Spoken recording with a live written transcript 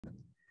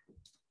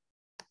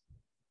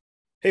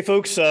Hey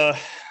folks,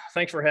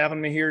 thanks for having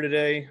me here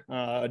today.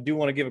 I do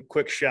want to give a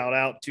quick shout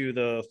out to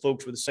the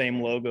folks with the same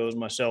logo as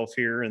myself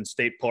here in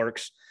state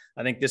parks.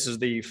 I think this is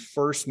the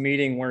first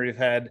meeting where we've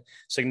had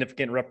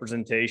significant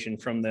representation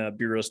from the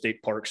Bureau of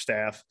State Park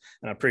staff.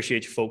 And I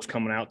appreciate you folks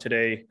coming out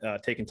today,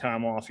 taking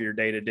time off your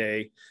day to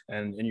day,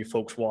 and you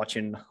folks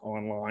watching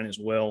online as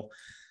well.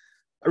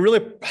 I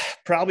really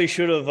probably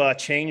should have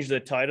changed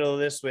the title of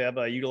this. We have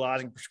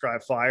utilizing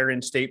prescribed fire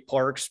in state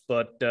parks,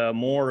 but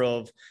more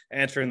of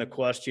answering the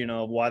question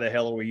of why the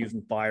hell are we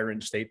using fire in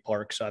state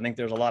parks? I think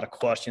there's a lot of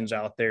questions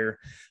out there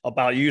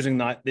about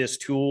using this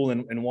tool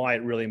and why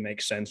it really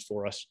makes sense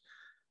for us.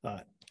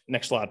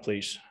 Next slide,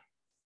 please.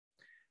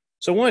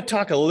 So I want to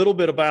talk a little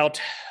bit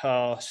about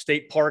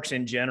state parks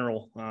in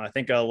general. I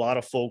think a lot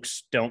of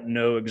folks don't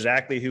know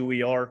exactly who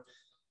we are.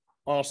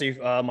 Honestly,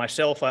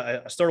 myself,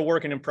 I started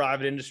working in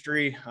private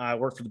industry. I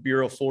worked for the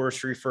Bureau of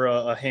Forestry for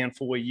a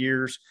handful of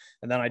years,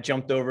 and then I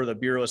jumped over to the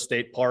Bureau of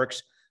State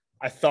Parks.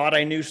 I thought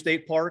I knew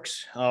state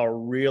parks.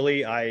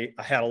 Really, I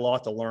had a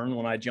lot to learn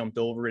when I jumped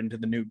over into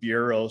the new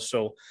Bureau.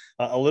 So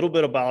a little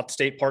bit about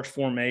state parks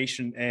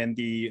formation and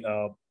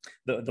the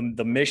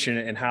mission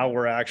and how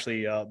we're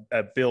actually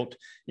built.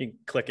 You can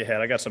click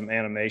ahead. I got some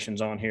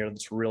animations on here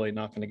that's really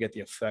not going to get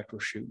the effect we're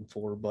shooting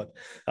for. But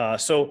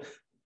so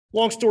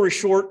long story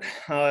short,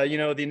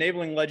 the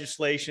enabling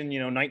legislation,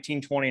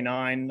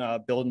 1929,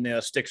 building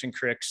the Sticks and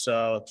Cricks,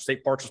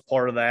 state parks was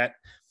part of that.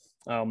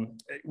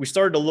 We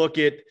started to look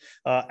at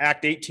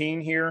Act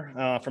 18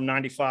 here from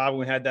 95.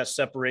 We had that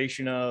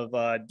separation of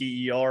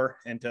DER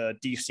into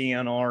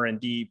DCNR and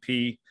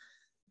DEP.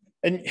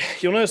 And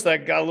you'll notice that I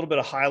got a little bit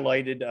of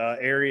highlighted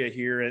area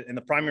here. And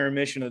the primary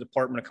mission of the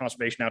Department of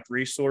Conservation and Natural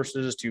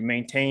Resources is to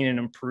maintain and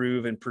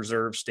improve and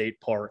preserve state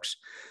parks.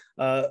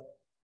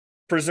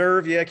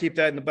 Preserve, yeah, keep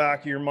that in the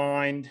back of your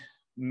mind.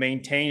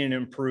 Maintain and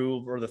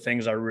improve are the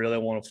things I really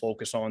want to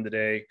focus on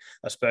today,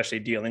 especially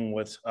dealing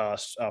with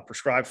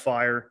prescribed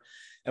fire.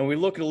 And we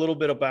look at a little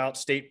bit about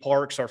state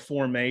parks, our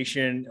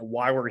formation,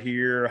 why we're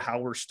here,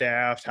 how we're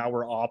staffed, how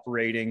we're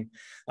operating.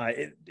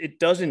 It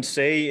doesn't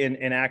say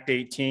in Act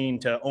 18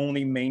 to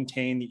only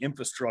maintain the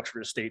infrastructure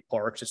of state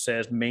parks. It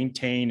says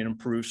maintain and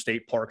improve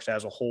state parks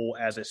as a whole,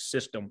 as a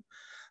system.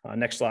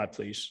 Next slide,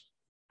 please.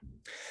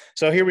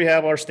 So here we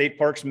have our state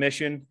parks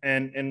mission,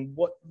 and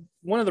what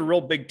one of the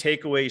real big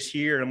takeaways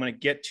here, and I'm going to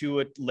get to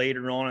it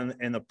later on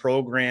in the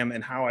program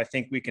and how I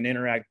think we can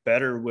interact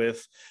better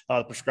with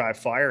the Prescribed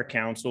Fire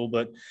Council.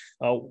 But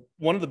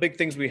one of the big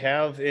things we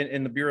have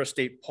in the Bureau of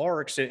State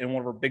Parks, and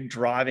one of our big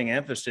driving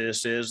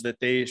emphasis, is that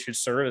they should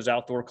serve as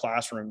outdoor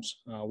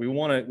classrooms. We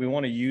want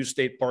to use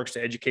state parks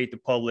to educate the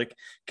public,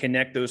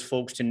 connect those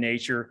folks to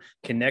nature,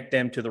 connect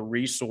them to the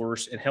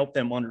resource, and help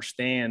them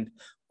understand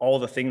all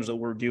the things that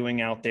we're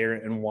doing out there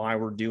and why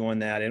we're doing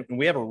that. And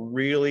we have a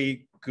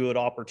really good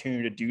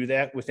opportunity to do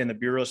that within the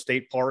Bureau of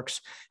State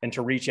Parks and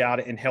to reach out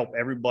and help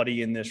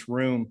everybody in this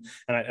room.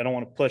 And I don't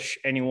want to push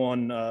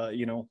anyone,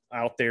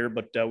 out there,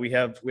 but we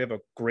have a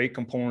great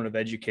component of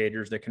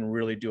educators that can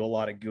really do a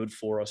lot of good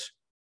for us.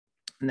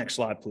 Next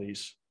slide,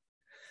 please.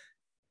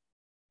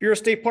 Bureau of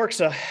State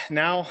Parks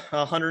now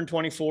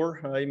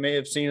 124. You may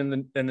have seen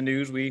in the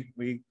news,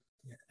 we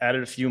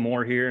added a few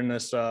more here in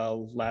this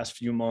last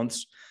few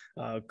months.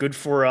 Good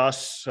for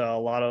us. A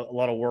lot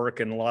of work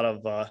and a lot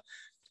of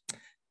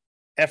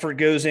effort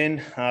goes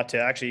in to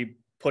actually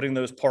putting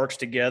those parks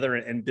together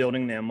and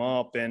building them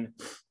up. And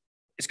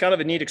it's kind of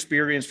a neat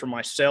experience for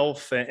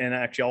myself and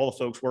actually all the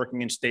folks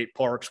working in state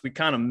parks. We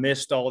kind of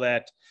missed all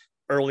that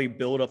early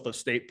buildup of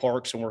state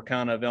parks, and we're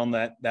kind of on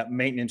that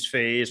maintenance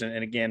phase,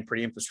 and again,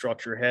 pretty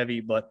infrastructure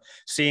heavy. But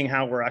seeing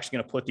how we're actually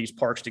going to put these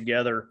parks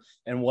together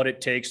and what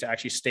it takes to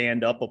actually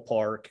stand up a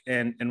park,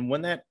 and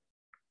when that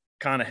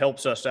kind of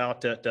helps us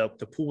out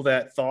to pull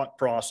that thought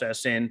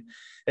process in,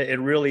 it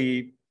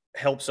really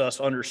helps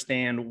us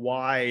understand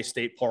why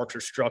state parks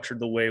are structured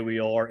the way we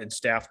are and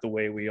staffed the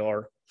way we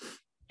are.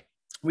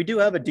 We do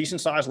have a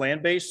decent sized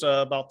land base,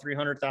 about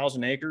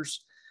 300,000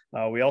 acres.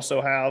 We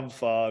also have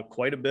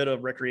quite a bit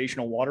of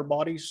recreational water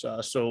bodies.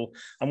 So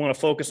I'm going to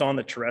focus on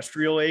the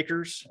terrestrial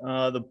acres.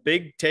 The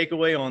big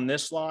takeaway on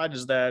this slide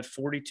is that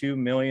 42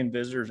 million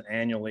visitors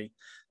annually.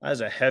 That is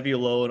a heavy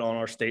load on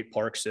our state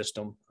park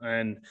system.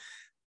 And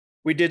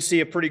we did see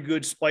a pretty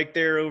good spike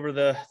there over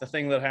the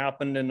thing that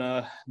happened in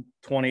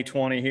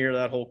 2020 here,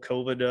 that whole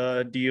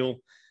COVID deal.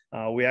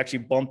 We actually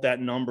bumped that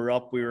number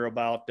up. We were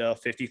about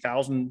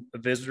 50,000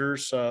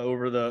 visitors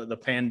over the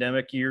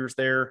pandemic years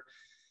there.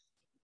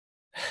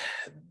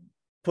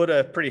 Put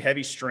a pretty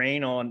heavy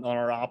strain on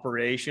our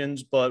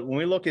operations. But when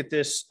we look at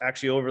this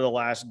actually over the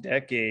last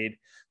decade,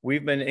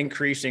 we've been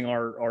increasing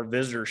our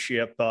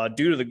visitorship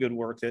due to the good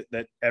work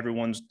that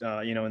everyone's,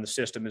 in the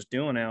system is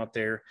doing out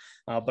there.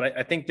 But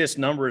I think this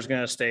number is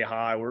going to stay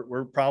high.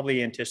 We're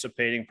probably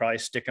anticipating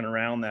sticking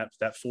around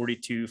that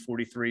 42,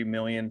 43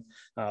 million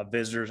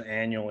visitors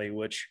annually,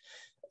 which,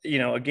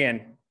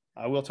 again,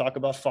 I will talk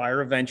about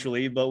fire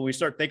eventually, but when we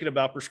start thinking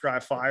about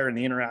prescribed fire and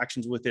the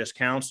interactions with this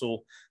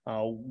council,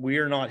 we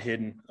are not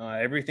hidden.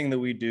 Everything that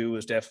we do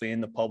is definitely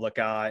in the public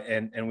eye,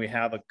 and we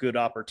have a good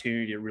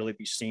opportunity to really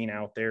be seen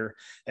out there,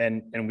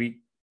 and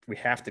we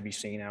have to be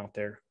seen out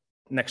there.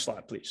 Next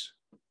slide, please.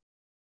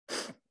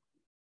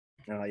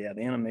 Yeah,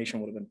 the animation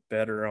would have been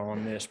better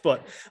on this,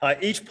 but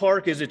each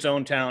park is its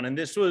own town. And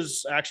this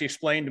was actually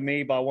explained to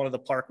me by one of the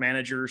park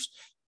managers.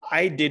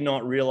 I did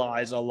not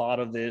realize a lot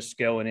of this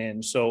going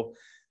in. So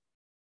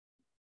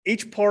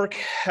each park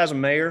has a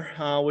mayor,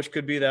 which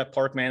could be that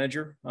park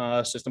manager,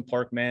 assistant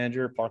park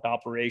manager, park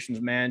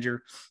operations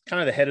manager,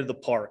 kind of the head of the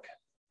park.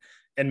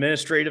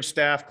 Administrative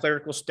staff,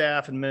 clerical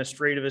staff,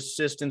 administrative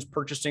assistants,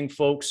 purchasing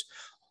folks,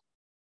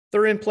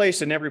 they're in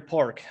place in every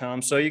park.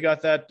 So you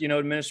got that,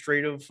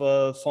 administrative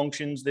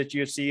functions that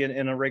you see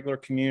in a regular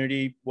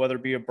community, whether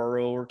it be a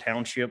borough or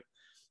township.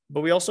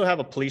 But we also have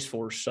a police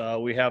force.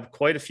 We have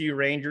quite a few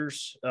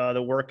rangers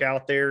that work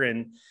out there,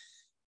 and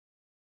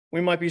we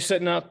might be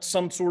setting up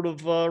some sort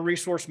of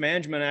resource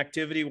management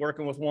activity,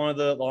 working with one of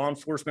the law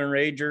enforcement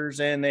rangers,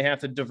 and they have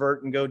to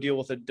divert and go deal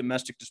with a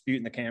domestic dispute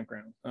in the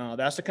campground.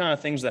 That's the kind of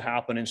things that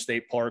happen in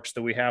state parks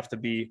that we have to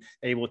be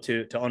able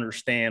to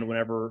understand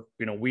whenever,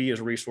 we as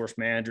resource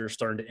managers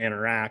starting to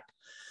interact.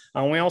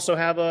 We also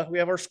have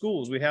our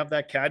schools. We have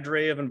that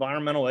cadre of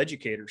environmental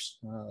educators.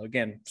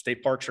 Again,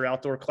 state parks are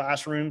outdoor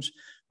classrooms.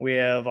 We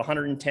have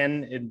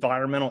 110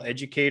 environmental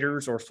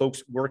educators or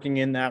folks working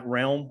in that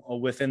realm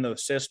within the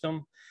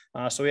system.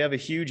 So we have a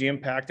huge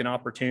impact and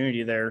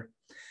opportunity there.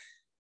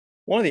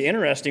 One of the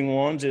interesting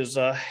ones is,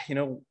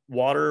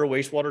 water,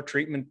 wastewater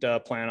treatment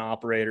plant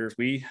operators.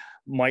 We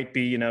might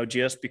be,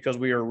 just because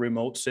we are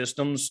remote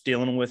systems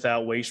dealing with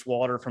that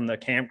wastewater from the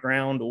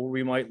campground, or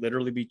we might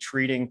literally be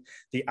treating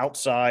the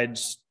outside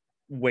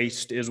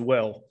waste as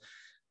well.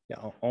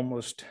 Yeah,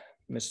 almost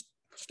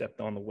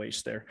stepped on the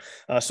waste there.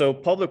 So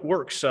public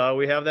works,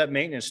 we have that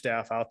maintenance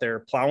staff out there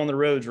plowing the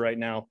roads right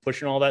now,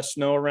 pushing all that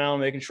snow around,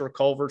 making sure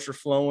culverts are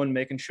flowing,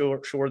 making sure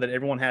that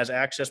everyone has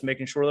access,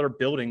 making sure that our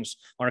buildings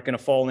aren't going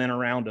to fall in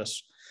around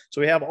us. So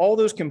we have all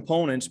those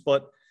components,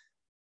 but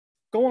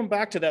going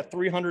back to that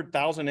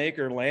 300,000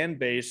 acre land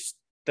base,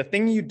 the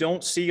thing you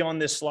don't see on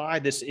this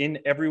slide that's in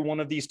every one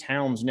of these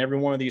towns and every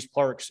one of these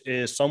parks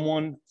is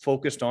someone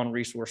focused on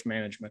resource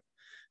management.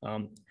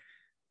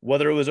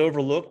 Whether it was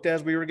overlooked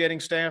as we were getting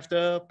staffed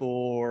up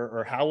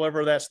or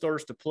however that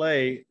starts to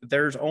play,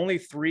 there's only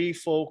 3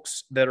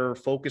 folks that are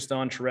focused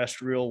on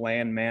terrestrial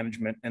land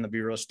management in the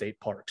Bureau of State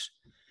Parks.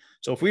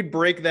 So if we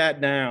break that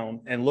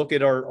down and look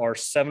at our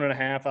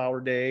 7.5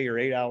 hour day or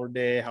 8 hour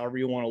day, however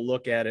you want to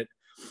look at it,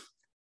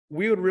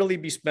 we would really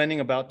be spending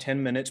about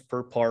 10 minutes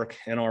per park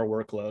in our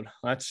workload.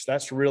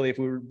 That's really, if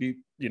we would be,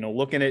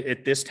 looking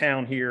at this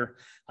town here,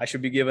 I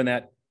should be giving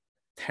that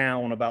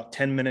town about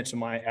 10 minutes of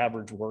my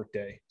average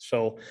workday.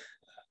 So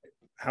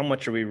how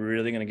much are we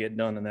really going to get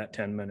done in that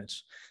 10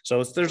 minutes?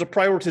 So there's a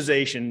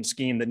prioritization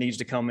scheme that needs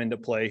to come into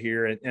play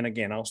here. And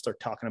again, I'll start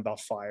talking about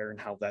fire and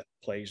how that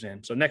plays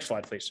in. So next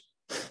slide, please.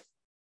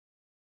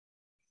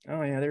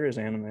 Oh yeah, there is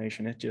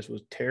animation. It just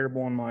was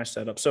terrible on my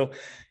setup. So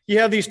you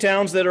have these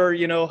towns that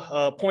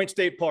are, Point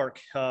State Park,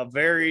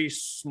 very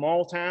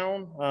small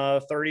town,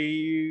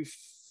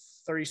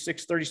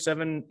 36,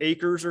 37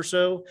 acres or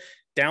so.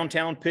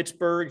 Downtown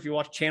Pittsburgh, if you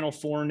watch Channel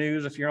 4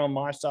 News, if you're on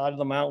my side of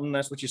the mountain,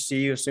 that's what you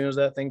see as soon as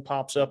that thing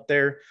pops up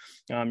there.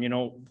 A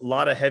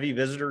lot of heavy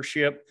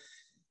visitorship.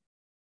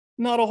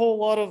 Not a whole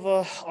lot of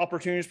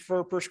opportunities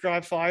for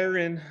prescribed fire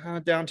in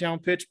downtown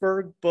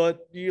Pittsburgh, but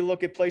you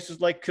look at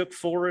places like Cook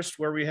Forest,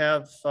 where we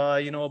have,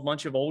 a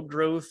bunch of old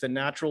growth and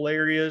natural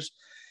areas.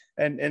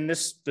 And the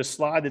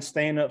slide that's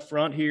staying up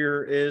front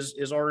here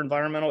is our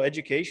environmental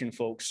education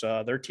folks.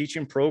 They're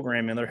teaching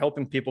programming. They're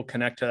helping people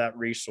connect to that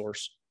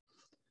resource.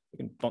 We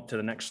can bump to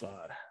the next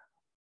slide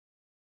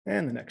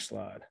and the next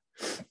slide.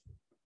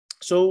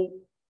 So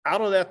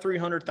out of that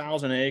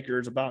 300,000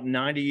 acres, about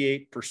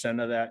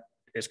 98% of that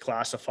is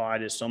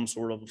classified as some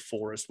sort of a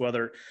forest,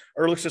 whether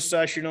early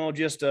successional,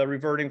 just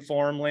reverting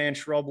farmland,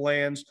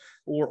 shrublands,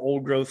 or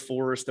old growth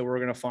forest that we're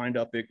going to find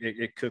up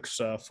at Cook's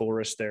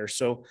Forest there.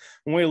 So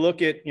when we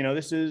look at,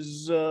 this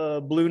is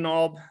Blue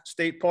Knob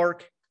State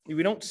Park,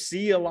 we don't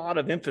see a lot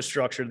of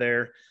infrastructure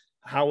there.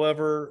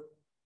 However,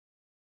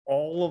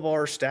 all of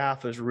our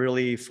staff is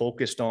really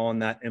focused on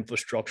that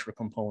infrastructure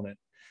component.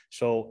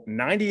 So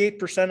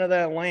 98% of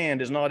that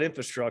land is not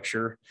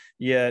infrastructure,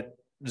 yet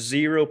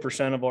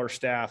 0% of our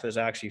staff is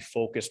actually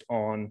focused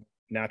on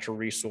natural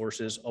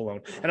resources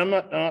alone. And I'm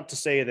not to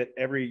say that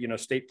every,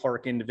 state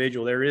park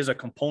individual, there is a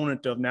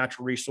component of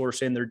natural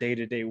resource in their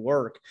day-to-day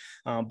work,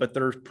 but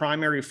their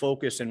primary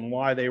focus and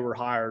why they were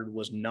hired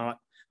was not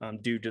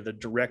due to the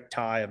direct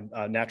tie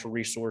of natural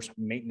resource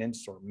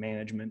maintenance or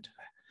management.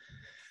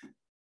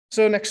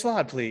 So next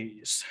slide,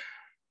 please.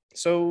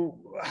 So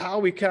how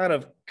we kind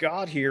of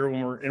got here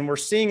when we're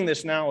seeing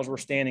this now as we're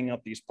standing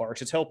up these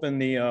parks, it's helping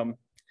the, I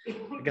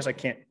guess I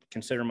can't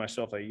consider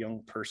myself a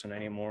young person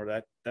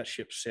anymore. That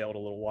ship sailed a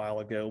little while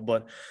ago,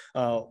 but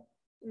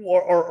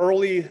our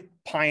early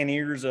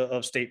pioneers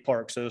of state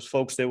parks, those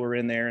folks that were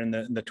in there in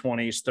the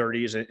 20s,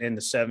 30s, and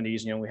the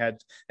 70s. We had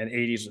an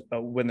 80s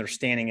when they're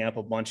standing up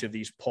a bunch of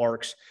these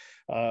parks.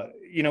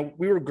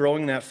 We were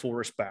growing that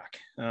forest back,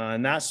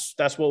 and that's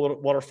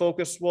what our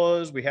focus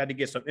was. We had to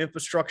get some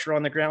infrastructure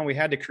on the ground. We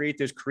had to create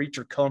this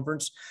creature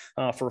comforts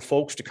for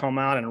folks to come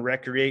out and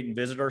recreate and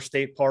visit our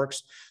state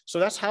parks. So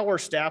that's how our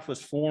staff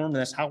was formed.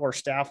 And that's how our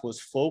staff was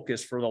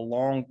focused for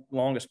the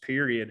longest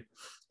period.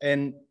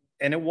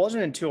 And it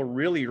wasn't until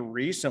really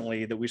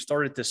recently that we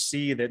started to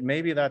see that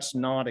maybe that's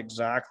not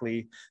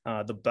exactly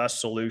the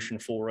best solution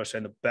for us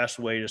and the best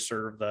way to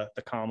serve the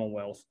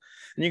Commonwealth.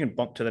 And you can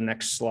bump to the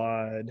next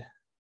slide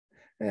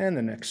and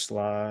the next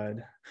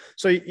slide.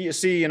 So you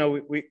see,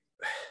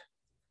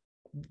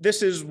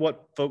 this is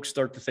what folks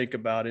start to think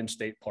about in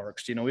state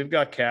parks. We've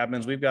got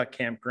cabins, we've got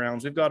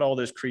campgrounds, we've got all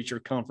this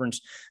creature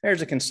comforts.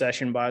 There's a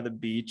concession by the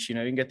beach. You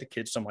can get the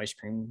kids some ice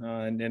cream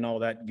and all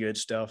that good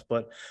stuff.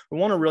 But we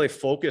want to really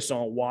focus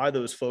on why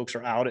those folks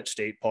are out at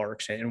state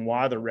parks and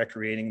why they're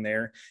recreating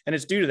there. And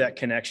it's due to that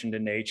connection to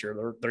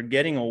nature. They're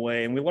getting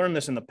away. And we learned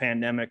this in the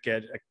pandemic.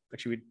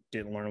 Actually, we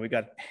didn't learn. We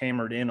got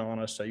hammered in on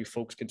us. So you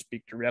folks can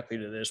speak directly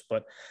to this.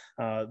 But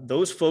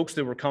those folks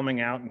that were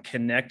coming out and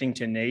connecting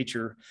to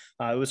nature,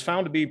 it was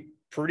found to be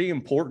pretty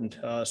important.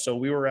 So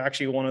we were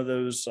actually one of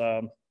those,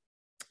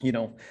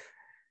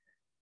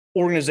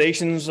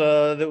 organizations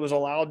that was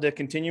allowed to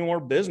continue our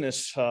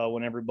business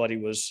when everybody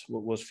was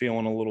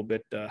feeling a little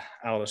bit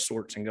out of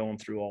sorts and going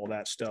through all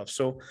that stuff.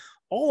 So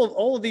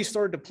all of these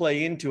started to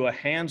play into a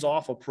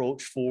hands-off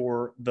approach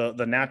for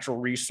the natural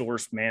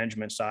resource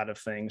management side of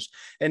things.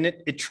 And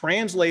it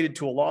translated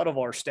to a lot of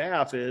our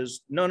staff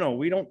is, no,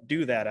 we don't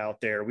do that out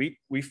there.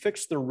 We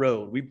fix the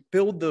road, we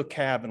build the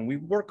cabin, we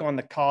work on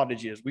the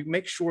cottages, we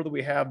make sure that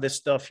we have this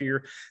stuff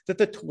here, that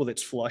the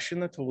toilets flush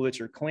and the toilets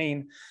are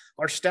clean.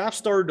 Our staff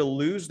started to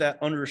lose that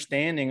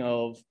understanding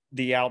of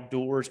the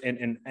outdoors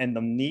and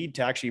the need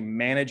to actually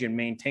manage and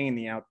maintain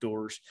the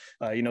outdoors.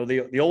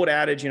 The old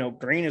adage,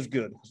 green is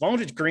good. As long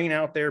as it's green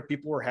out there,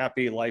 people are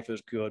happy, life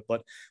is good.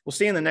 But we'll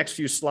see in the next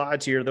few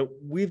slides here that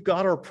we've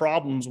got our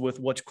problems with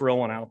what's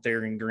growing out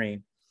there in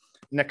green.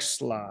 Next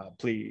slide,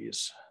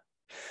 please.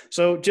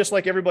 So just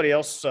like everybody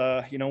else,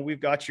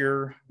 we've got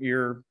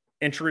your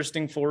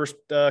interesting forest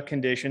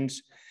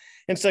conditions.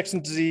 Insects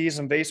and disease,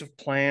 invasive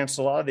plants,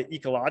 a lot of the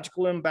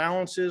ecological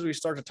imbalances. We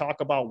start to talk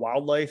about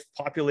wildlife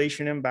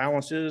population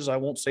imbalances. I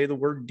won't say the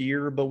word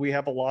deer, but we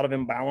have a lot of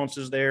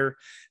imbalances there.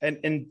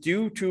 And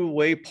due to the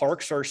way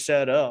parks are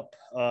set up,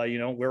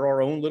 we're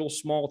our own little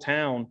small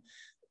town.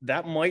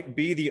 That might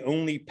be the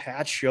only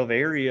patch of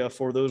area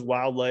for those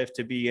wildlife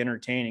to be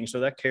entertaining.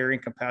 So that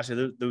carrying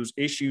capacity, those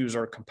issues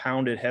are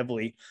compounded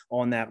heavily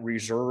on that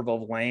reserve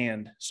of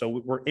land.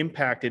 So we're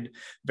impacted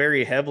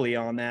very heavily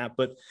on that.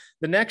 But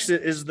the next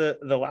is the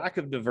lack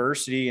of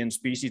diversity in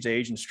species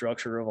age and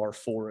structure of our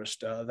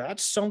forest.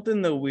 That's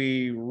something that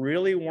we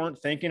really weren't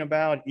thinking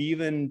about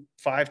even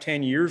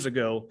 5-10 years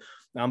ago.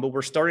 But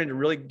we're starting to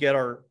really get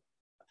our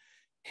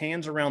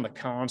hands around the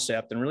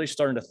concept and really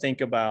starting to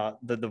think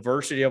about the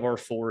diversity of our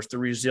forest, the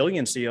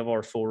resiliency of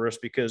our forest,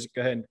 because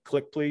go ahead and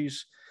click,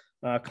 please.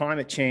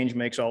 Climate change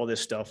makes all this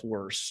stuff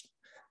worse.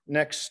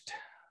 Next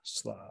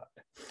slide.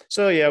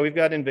 So yeah, we've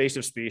got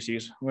invasive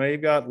species.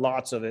 We've got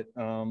lots of it.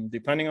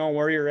 Depending on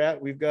where you're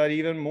at, we've got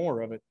even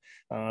more of it.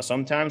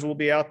 Sometimes we'll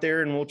be out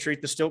there and we'll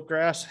treat the stilt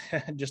grass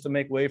just to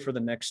make way for the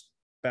next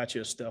batch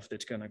of stuff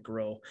that's going to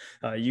grow.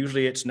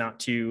 Usually it's not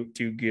too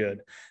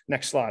good.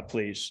 Next slide,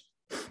 please.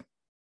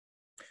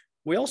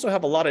 We also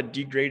have a lot of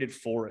degraded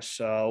forests.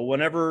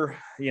 Whenever,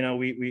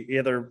 we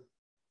either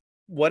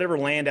whatever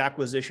land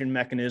acquisition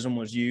mechanism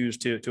was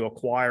used to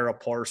acquire a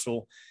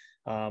parcel,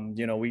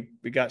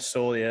 we got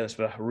sold. Yeah, it's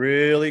a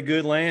really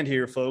good land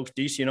here, folks.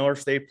 DCNR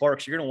state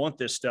parks, you're going to want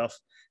this stuff.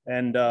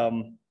 And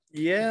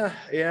yeah,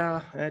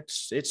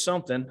 it's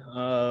something.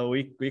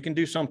 We can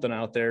do something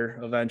out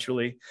there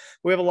eventually.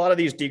 We have a lot of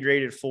these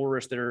degraded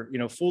forests that are,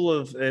 full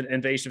of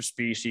invasive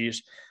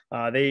species.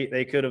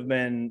 They could have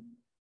been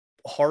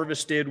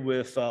harvested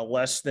with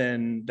less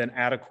than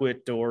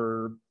adequate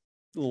or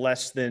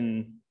less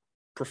than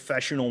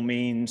professional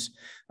means.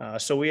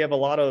 So we have a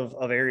lot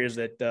of areas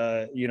that,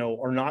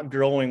 are not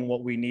growing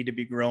what we need to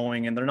be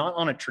growing, and they're not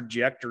on a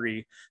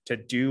trajectory to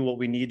do what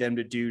we need them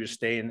to do to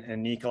stay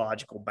in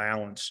ecological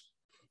balance.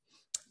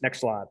 Next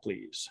slide,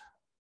 please.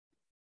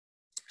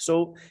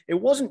 So it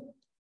wasn't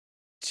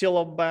till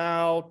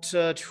about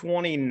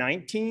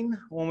 2019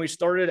 when we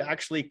started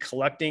actually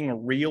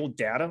collecting real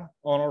data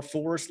on our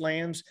forest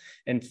lands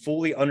and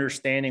fully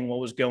understanding what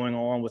was going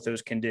on with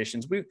those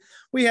conditions.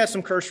 We had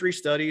some cursory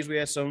studies, we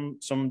had some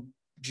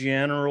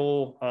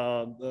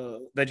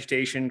general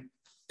vegetation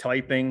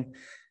typing,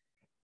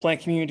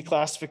 plant community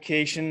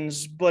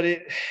classifications, but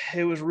it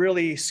was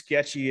really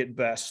sketchy at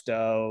best.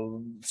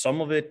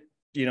 Some of it,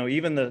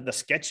 even the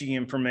sketchy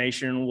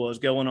information was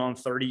going on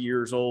 30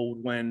 years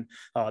old when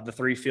the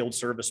 3 field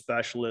service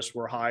specialists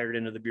were hired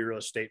into the Bureau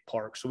of State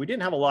Parks. So we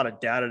didn't have a lot of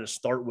data to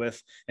start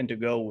with and to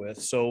go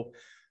with. So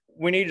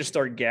we need to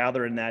start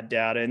gathering that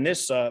data. And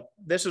this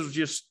this is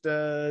just,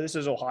 this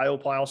is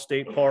Ohiopyle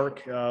State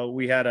Park.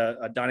 We had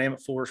a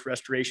dynamic forest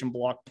restoration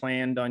block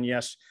plan done.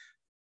 Yes.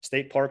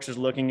 State Parks is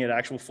looking at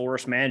actual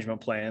forest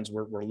management plans.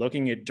 We're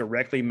looking at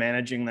directly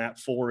managing that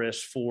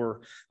forest for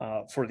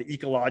the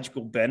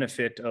ecological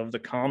benefit of the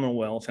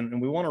Commonwealth.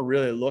 And we want to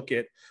really look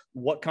at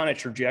what kind of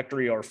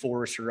trajectory our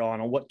forests are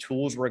on and what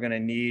tools we're going to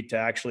need to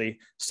actually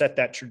set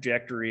that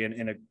trajectory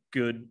in a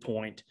good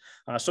point.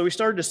 So we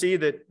started to see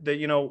that,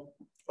 you know,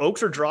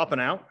 oaks are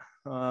dropping out.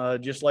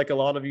 Just like a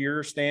lot of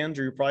your stands,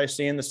 or you're probably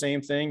seeing the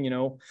same thing. You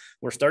know,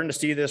 we're starting to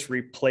see this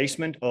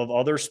replacement of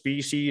other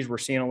species. We're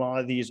seeing a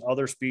lot of these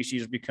other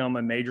species become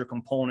a major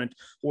component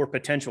or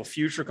potential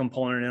future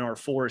component in our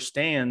forest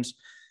stands.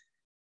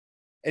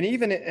 And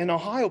even in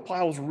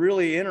Ohiopyle is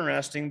really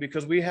interesting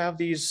because we have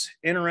these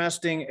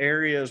interesting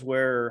areas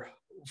where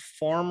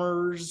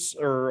farmers,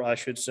 or I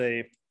should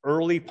say,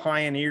 early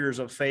pioneers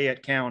of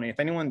Fayette County. If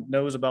anyone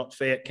knows about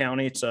Fayette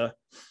County, it's a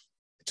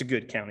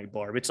good county,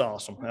 Barb. It's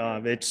awesome.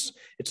 It's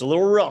a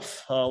little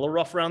rough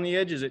around the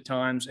edges at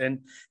times, and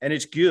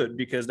it's good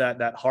because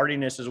that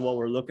hardiness is what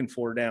we're looking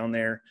for down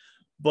there.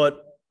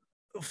 But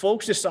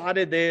folks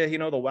decided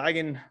the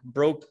wagon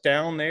broke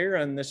down there,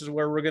 and this is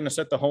where we're going to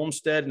set the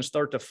homestead and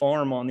start to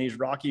farm on these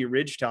rocky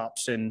ridge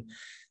tops. And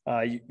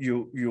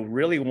you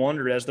really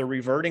wonder, as they're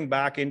reverting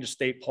back into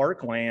state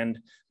park land,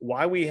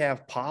 why we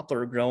have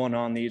poplar growing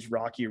on these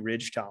rocky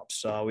ridge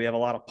tops. We have a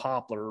lot of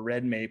poplar,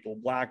 red maple,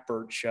 black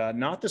birch,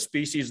 not the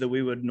species that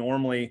we would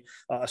normally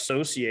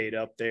associate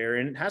up there.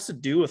 And it has to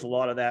do with a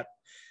lot of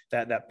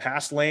that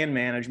past land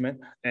management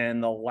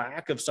and the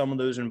lack of some of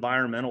those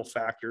environmental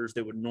factors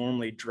that would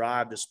normally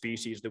drive the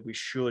species that we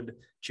should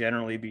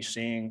generally be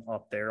seeing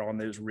up there on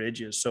those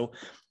ridges. So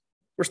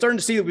we're starting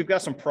to see that we've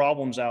got some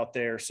problems out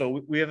there.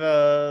 So we have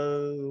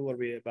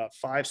about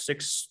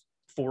 5-6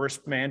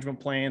 forest management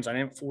plans,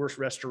 dynamic forest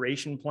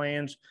restoration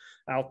plans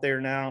out there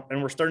now.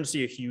 And we're starting to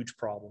see a huge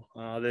problem.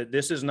 That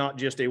this is not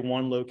just a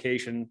one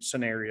location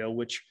scenario,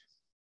 which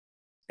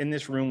in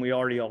this room, we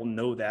already all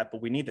know that,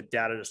 but we need the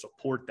data to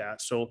support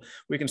that. So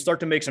we can start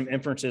to make some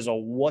inferences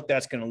on what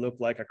that's going to look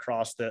like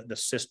across the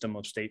system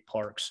of state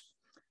parks.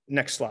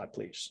 Next slide,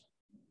 please.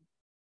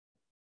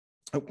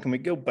 Oh, can we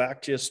go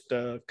back just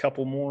a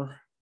couple more?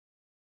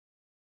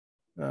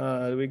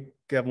 We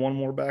have one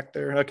more back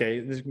there. Okay,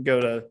 this can go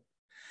to.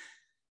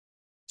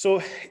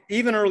 So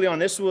even early on,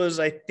 this was,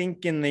 I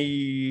think,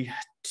 this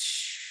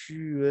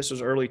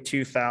was early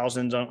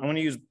 2000s. I'm going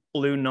to use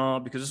Blue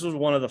Knob because this was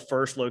one of the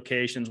first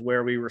locations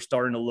where we were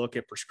starting to look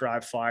at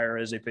prescribed fire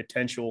as a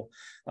potential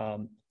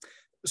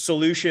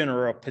solution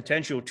or a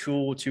potential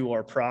tool to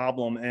our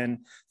problem. And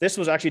this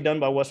was actually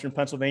done by Western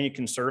Pennsylvania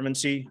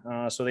Conservancy.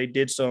 So they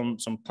did some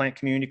plant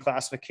community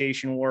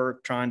classification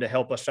work, trying to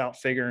help us out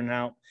figuring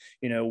out,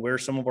 where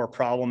some of our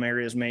problem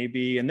areas may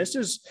be. And this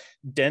is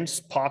dense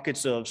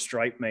pockets of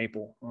striped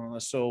maple.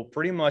 So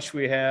pretty much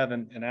we have,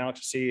 and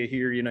Alex, see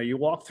here, you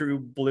walk through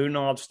Blue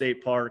Knob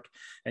State Park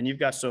and you've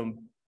got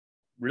some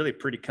really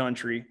pretty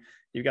country.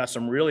 You've got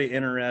some really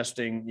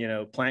interesting,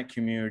 plant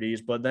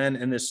communities, but then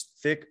in this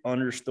thick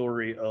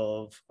understory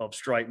of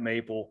striped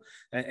maple,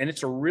 and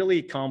it's a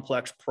really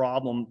complex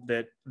problem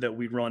that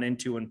we run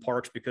into in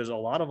parks because a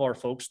lot of our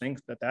folks think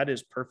that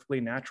is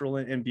perfectly natural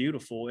and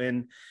beautiful.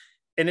 And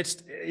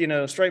it's,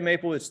 striped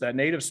maple, it's that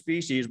native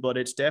species, but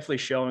it's definitely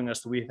showing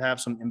us that we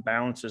have some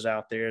imbalances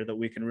out there that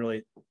we can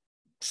really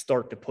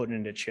start to put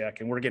into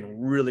check. And we're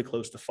getting really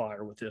close to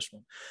fire with this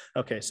one.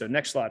 Okay, so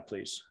next slide,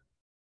 please.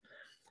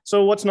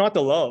 So what's not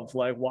to love?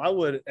 Like, why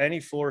would any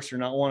forester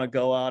not want to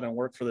go out and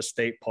work for the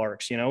state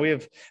parks? We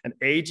have an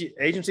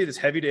agency that's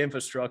heavy to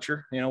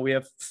infrastructure. We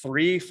have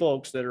 3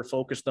 folks that are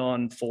focused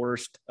on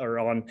forest or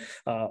on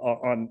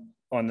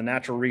the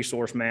natural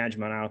resource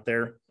management out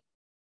there.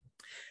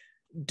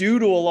 Due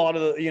to a lot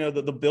of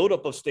the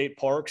buildup of state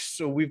parks,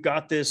 so we've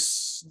got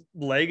this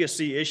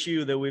legacy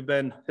issue that we've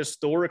been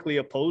historically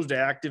opposed to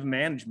active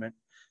management.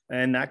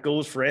 And that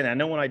goes for it. I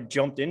know when I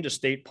jumped into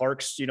state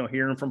parks,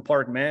 hearing from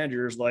park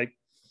managers like,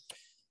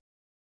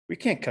 we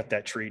can't cut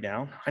that tree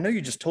down. I know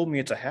you just told me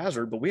it's a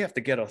hazard, but we have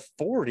to get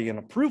authority and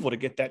approval to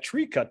get that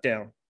tree cut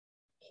down.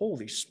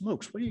 Holy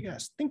smokes, what are you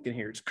guys thinking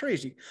here? It's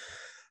crazy.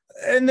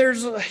 And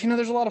there's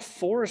a lot of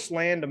forest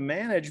land to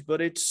manage,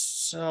 but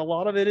a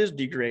lot of it is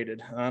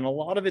degraded. And a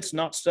lot of it's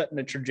not setting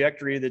a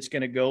trajectory that's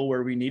going to go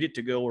where we need it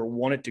to go or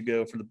want it to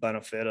go for the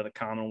benefit of the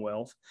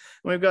Commonwealth.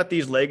 And we've got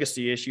these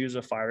legacy issues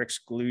of fire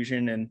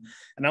exclusion. And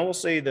I will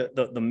say that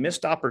the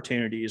missed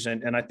opportunities,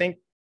 and I think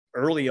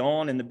early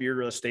on in the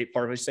Bureau of State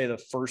Parks, I say the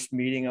first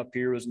meeting up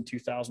here was in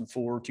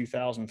 2004,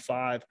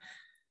 2005.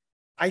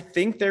 I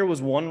think there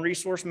was one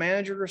resource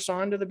manager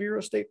assigned to the Bureau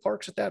of State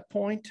Parks at that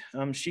point.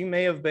 She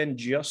may have been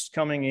just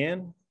coming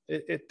in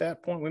at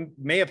that point. We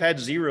may have had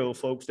 0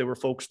 folks that were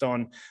focused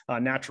on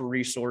natural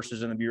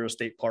resources in the Bureau of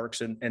State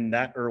Parks and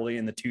that early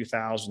in the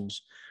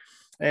 2000s.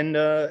 And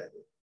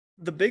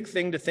the big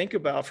thing to think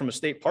about from a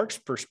state parks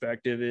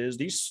perspective is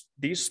these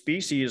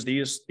species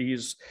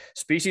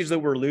that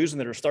we're losing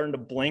that are starting to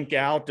blink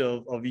out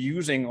of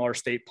using our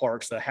state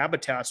parks. The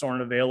habitats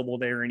aren't available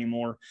there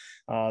anymore.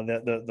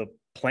 The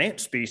plant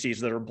species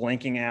that are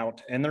blinking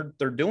out, and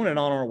they're doing it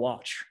on our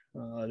watch.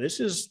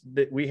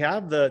 We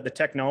have the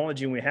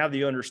technology and we have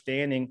the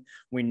understanding.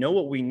 We know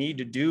what we need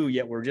to do,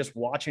 yet we're just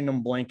watching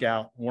them blink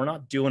out. We're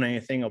not doing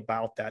anything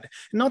about that.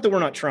 Not that we're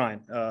not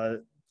trying.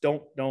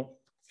 Don't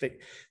think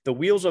the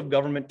wheels of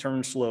government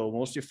turn slow.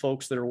 Most of you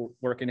folks that are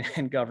working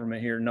in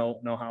government here know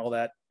how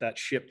that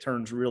ship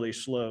turns really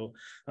slow.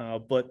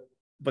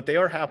 But they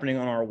are happening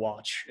on our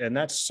watch. And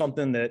that's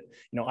something that,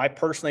 I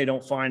personally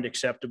don't find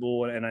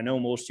acceptable. And I know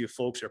most of you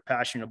folks are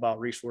passionate about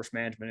resource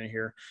management in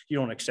here. You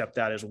don't accept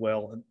that as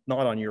well,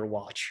 not on your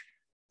watch.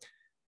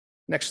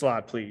 Next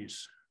slide,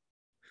 please.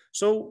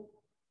 So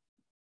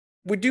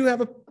we do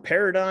have a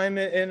paradigm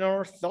in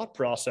our thought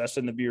process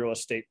in the Bureau of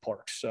State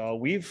Parks.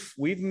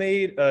 We've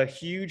made a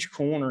huge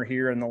corner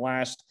here in the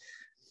last,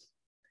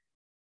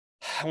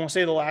 I want to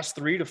say the last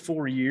 3 to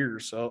 4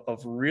 years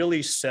of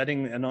really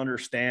setting an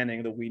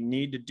understanding that we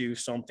need to do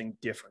something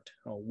different.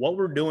 What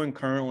we're doing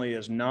currently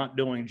is not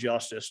doing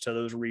justice to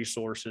those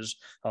resources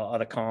of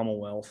the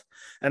Commonwealth.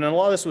 And a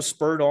lot of this was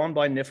spurred on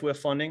by NIFWIF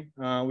funding.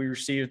 We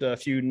received a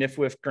few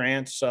NIFWIF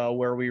grants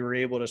where we were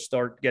able to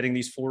start getting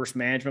these forest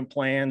management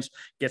plans,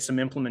 get some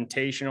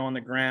implementation on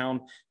the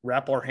ground,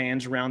 wrap our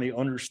hands around the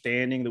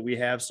understanding that we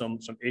have some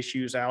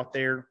issues out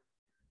there.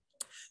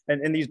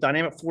 And these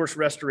dynamic forest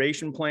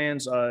restoration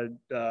plans, I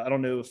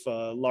don't know if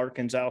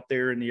Larkin's out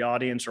there in the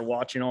audience or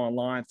watching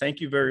online. Thank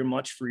you very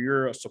much for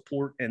your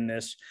support in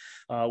this.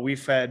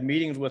 We've had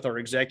meetings with our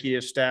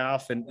executive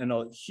staff and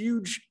a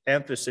huge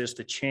emphasis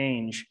to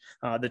change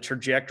the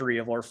trajectory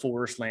of our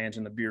forest lands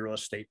in the Bureau of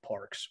State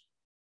Parks.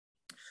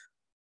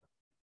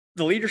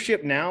 The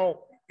leadership now,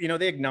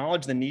 they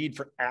acknowledge the need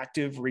for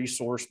active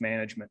resource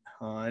management.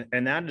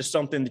 And that is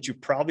something that you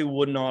probably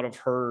would not have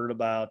heard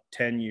about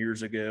 10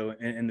 years ago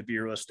in the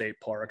Bureau of State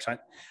Parks.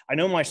 I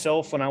know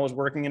myself when I was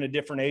working in a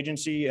different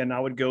agency and I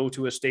would go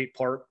to a state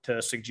park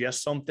to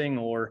suggest something,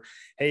 or,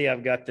 hey,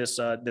 I've got this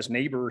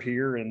neighbor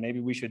here and maybe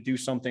we should do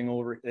something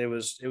over. It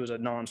was a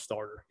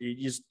non-starter. You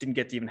just didn't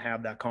get to even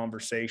have that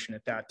conversation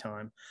at that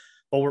time.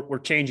 But we're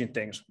changing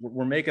things.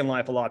 We're making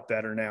life a lot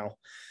better now.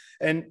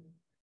 And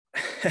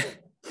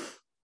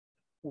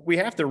we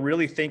have to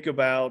really think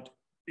about,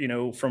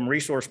 from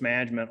resource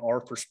management, our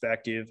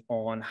perspective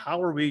on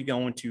how are we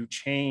going to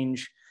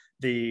change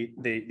the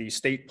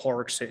state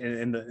parks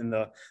and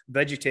the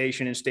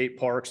vegetation in state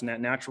parks and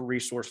that natural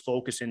resource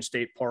focus in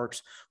state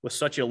parks with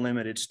such a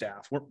limited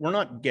staff. We're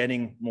not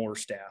getting more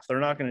staff. They're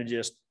not going to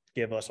just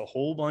give us a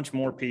whole bunch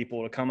more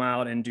people to come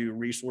out and do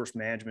resource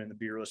management in the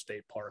Bureau of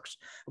State Parks.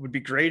 It would be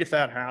great if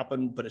that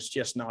happened, but it's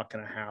just not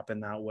going to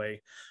happen that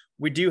way.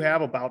 We do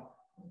have about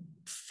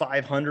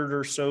 500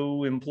 or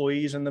so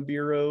employees in the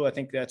Bureau. I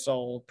think that's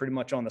all pretty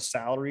much on the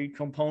salary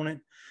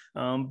component.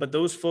 But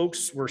those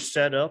folks were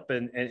set up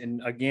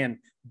and again,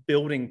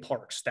 building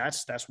parks.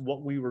 That's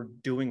what we were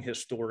doing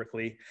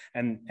historically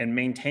and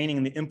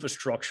maintaining the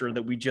infrastructure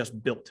that we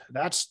just built.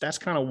 That's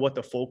kind of what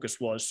the focus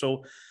was.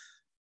 So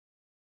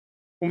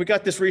when we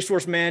got this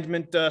resource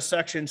management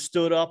section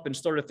stood up and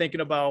started thinking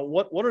about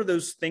what are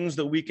those things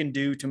that we can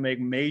do to make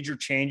major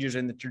changes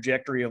in the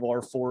trajectory of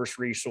our forest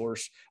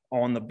resource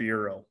on the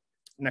Bureau.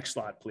 Next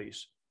slide,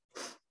 please.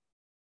 I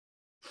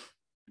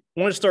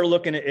want to start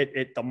looking at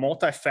the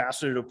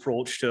multifaceted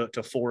approach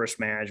to forest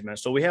management.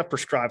 So we have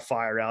prescribed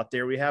fire out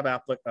there. We have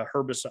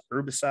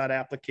herbicide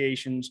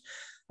applications.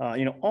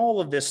 All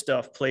of this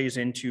stuff plays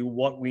into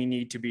what we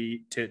need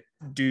to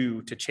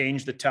do to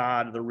change the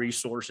tide of the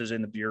resources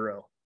in the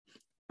Bureau.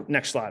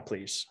 Next slide,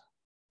 please.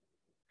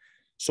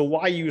 So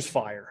why use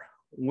fire?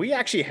 We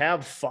actually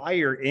have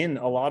fire in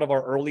a lot of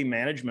our early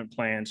management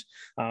plans.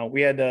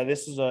 We had,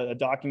 this is a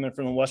document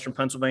from the Western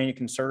Pennsylvania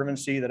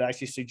Conservancy that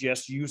actually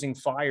suggests using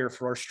fire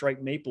for our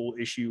striped maple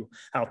issue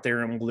out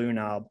there in Blue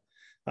Knob.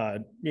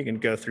 You can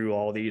go through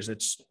all these.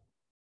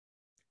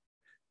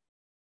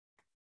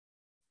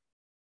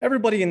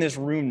 Everybody in this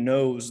room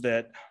knows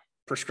that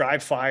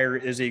prescribed fire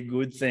is a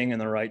good thing in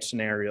the right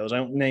scenarios. I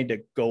don't need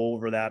to go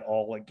over that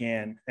all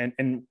again.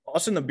 And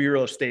us in the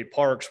Bureau of State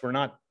Parks, we're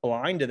not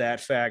blind to that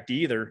fact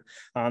either.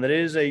 That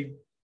is a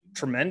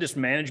tremendous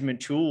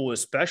management tool,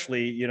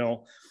 especially,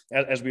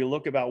 as we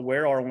look about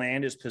where our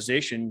land is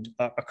positioned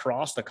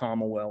across the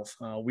Commonwealth.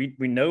 We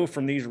know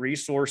from these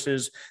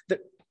resources that,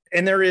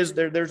 and there's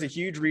a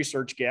huge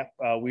research gap.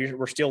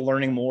 We're still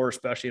learning more,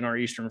 especially in our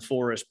eastern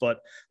forest,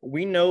 but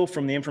we know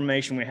from the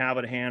information we have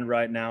at hand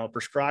right now,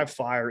 prescribed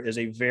fire is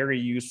a very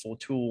useful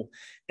tool.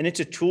 And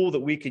it's a tool that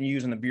we can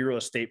use in the Bureau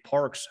of State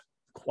Parks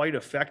quite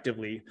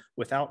effectively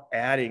without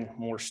adding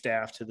more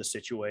staff to the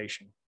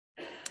situation.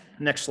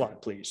 Next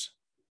slide, please.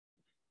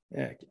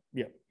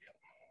 Yeah.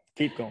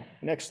 Keep going.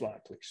 Next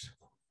slide, please.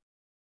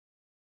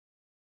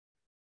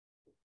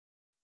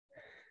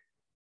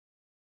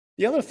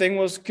 The other thing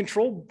was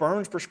controlled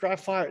burns,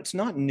 prescribed fire. It's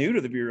not new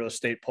to the Bureau of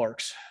State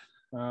Parks.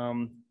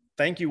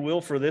 Thank you,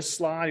 Will, for this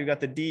slide. You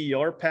got the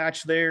DER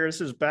patch there. This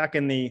is back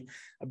in the,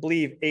 I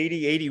believe,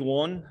 80,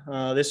 81.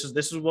 This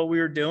is what we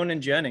were doing in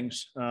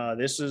Jennings.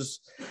 This is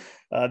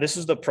This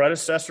is the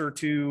predecessor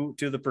to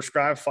the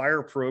prescribed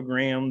fire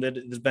program that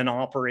has been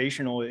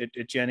operational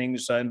at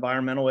Jennings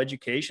Environmental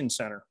Education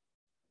Center.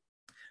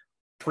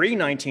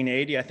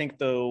 Pre-1980, I think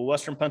the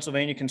Western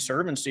Pennsylvania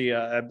Conservancy,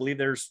 I believe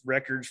there's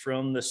records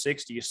from the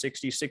 60s,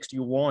 60,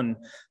 61,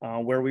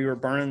 where we were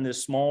burning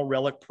this small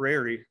relic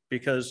prairie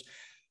because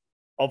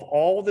of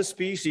all the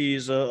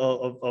species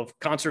of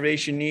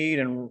conservation need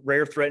and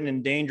rare, threatened,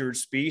 endangered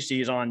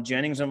species on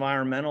Jennings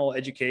Environmental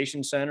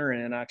Education Center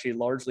and actually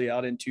largely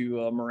out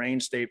into Moraine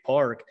State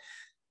Park,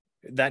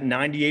 that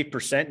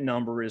 98%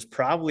 number is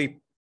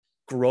probably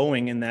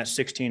growing in that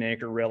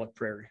 16-acre relic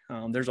prairie.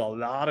 There's a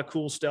lot of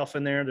cool stuff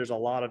in there. There's a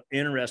lot of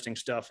interesting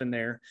stuff in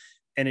there.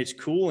 And it's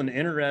cool and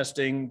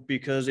interesting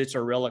because it's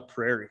a relic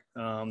prairie.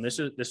 This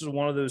is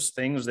one of those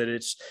things that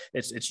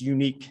it's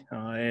unique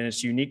and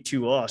it's unique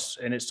to us.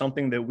 And it's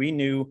something that we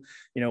knew,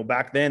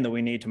 back then that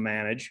we need to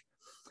manage.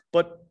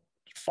 But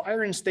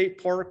fire in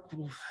state park,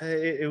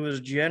 it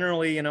was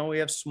generally, we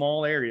have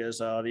small areas.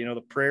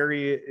 The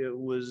prairie, it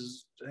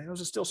was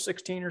still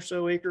 16 or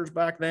so acres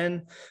back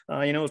then.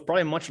 It was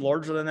probably much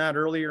larger than that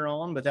earlier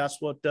on, but that's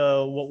what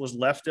was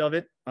left of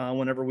it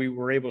whenever we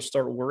were able to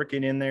start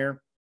working in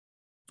there.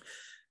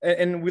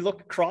 And we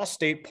look across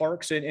state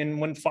parks, and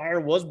when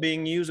fire was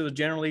being used, it was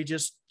generally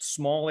just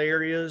small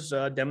areas,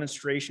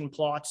 demonstration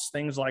plots,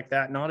 things like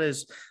that, not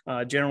as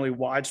generally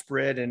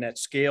widespread and at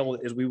scale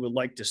as we would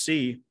like to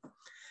see.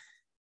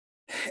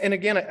 And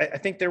again, I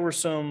think there were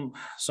some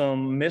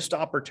missed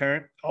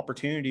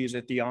opportunities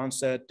at the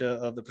onset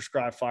of the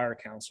Prescribed Fire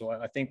Council.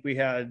 I think we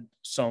had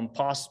some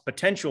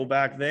potential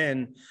back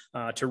then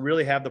to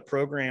really have the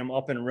program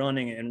up and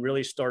running and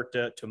really start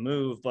to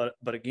move. But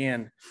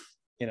again,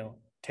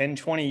 10,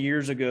 20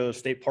 years ago,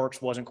 state parks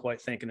wasn't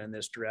quite thinking in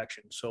this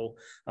direction. So,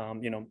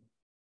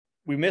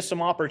 we missed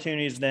some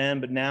opportunities then,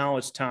 but now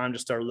it's time to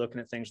start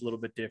looking at things a little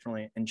bit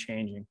differently and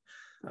changing.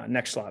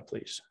 Next slide,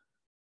 please.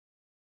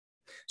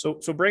 So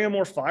bringing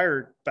more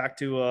fire back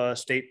to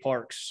state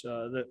parks.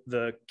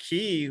 The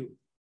key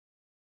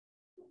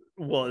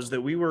was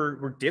that we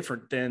were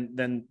different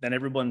than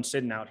everyone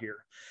sitting out here.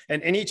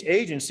 And each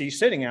agency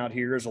sitting out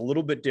here is a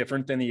little bit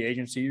different than the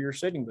agency you're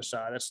sitting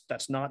beside.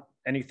 That's not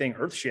anything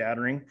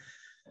earth-shattering.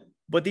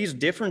 But these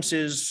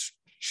differences,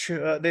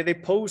 they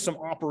pose some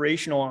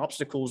operational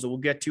obstacles that we'll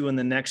get to in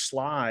the next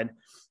slide.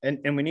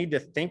 And we need to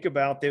think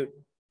about that,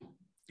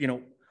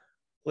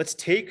 let's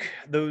take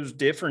those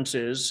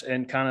differences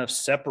and kind of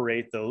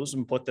separate those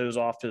and put those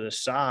off to the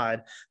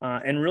side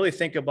and really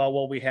think about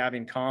what we have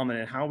in common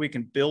and how we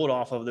can build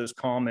off of those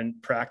common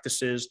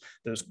practices,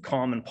 those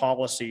common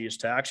policies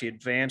to actually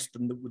advance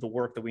the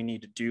work that we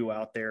need to do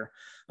out there.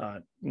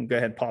 Go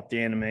ahead, pop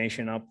the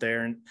animation up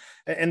there.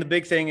 And the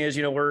big thing is,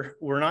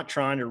 we're not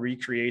trying to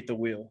recreate the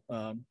wheel.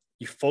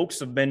 You folks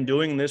have been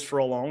doing this for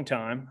a long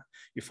time.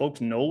 You folks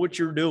know what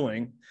you're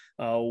doing.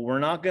 We're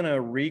not going to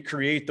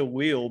recreate the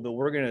wheel, but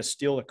we're going to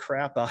steal the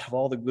crap out of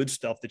all the good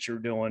stuff that you're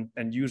doing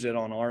and use it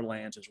on our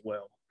lands as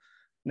well.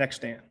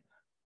 Next, Dan.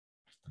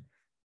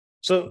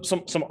 So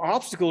some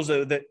obstacles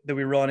that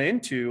we run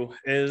into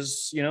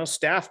is,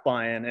 staff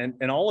buy-in.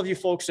 And all of you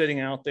folks sitting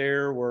out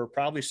there were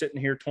probably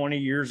sitting here 20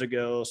 years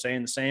ago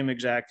saying the same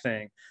exact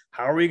thing.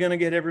 How are we going to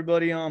get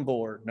everybody on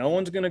board? No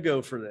one's going to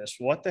go for this.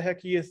 What the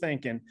heck are you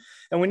thinking?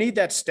 And we need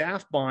that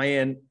staff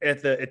buy-in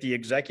at the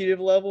executive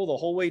level, the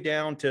whole way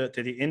down to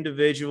the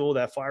individual,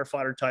 that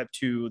firefighter type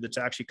 2 that's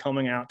actually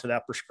coming out to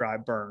that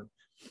prescribed burn.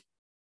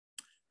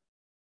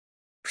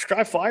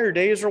 Prescribed fire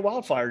days are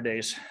wildfire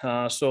days.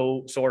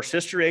 So our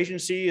sister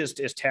agency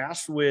is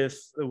tasked with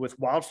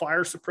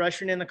wildfire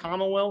suppression in the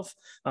Commonwealth.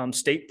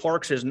 State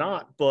parks is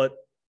not, but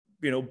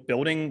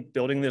building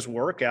this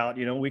work out,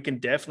 we can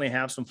definitely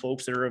have some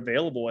folks that are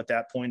available at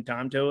that point in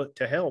time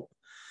to help.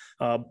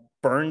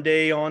 Burn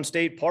day on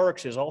state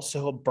parks is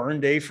also a burn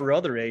day for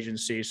other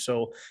agencies.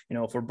 So,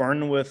 if we're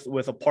burning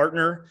with a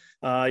partner,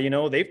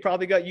 they've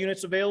probably got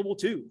units available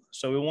too.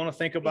 So we want to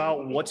think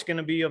about what's going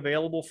to be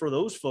available for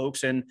those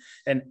folks. And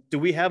do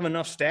we have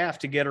enough staff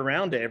to get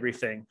around to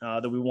everything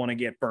that we want to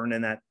get burned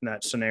in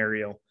that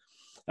scenario?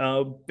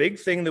 Big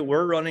thing that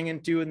we're running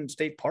into in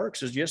state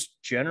parks is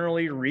just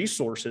generally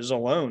resources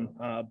alone,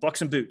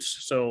 bucks and boots.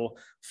 So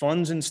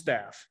funds and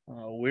staff.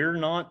 We're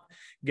not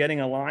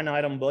getting a line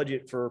item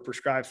budget for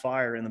prescribed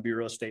fire in the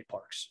Bureau of State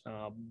Parks.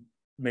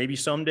 Maybe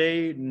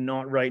someday,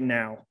 not right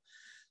now.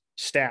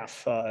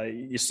 Staff,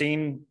 you've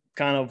seen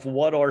kind of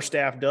what our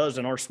staff does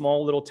in our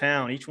small little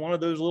town. Each one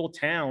of those little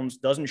towns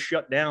doesn't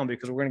shut down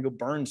because we're going to go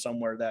burn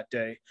somewhere that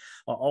day.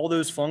 All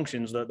those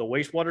functions, the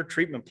wastewater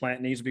treatment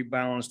plant needs to be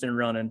balanced and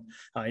running.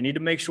 You need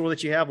to make sure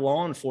that you have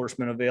law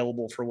enforcement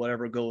available for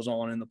whatever goes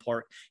on in the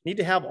park. You need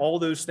to have all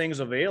those things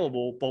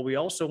available, but we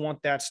also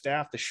want that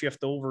staff to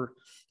shift over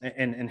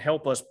and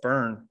help us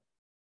burn.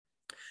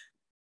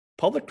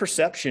 Public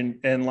perception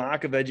and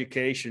lack of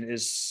education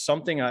is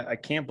something I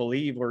can't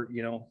believe we're,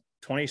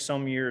 20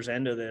 some years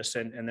into this.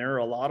 And there are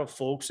a lot of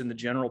folks in the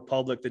general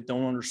public that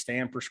don't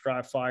understand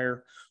prescribed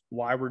fire,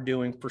 why we're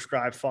doing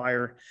prescribed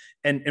fire.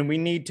 And we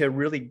need to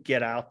really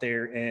get out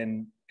there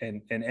and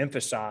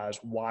emphasize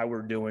why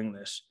we're doing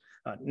this.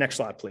 Next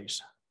slide,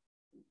 please.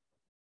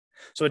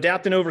 So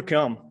adapt and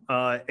overcome.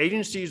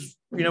 Agencies,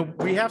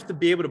 we have to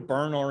be able to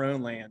burn our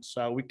own lands.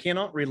 We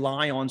cannot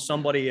rely on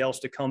somebody else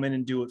to come in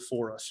and do it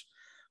for us.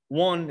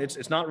 One,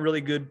 it's not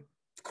really good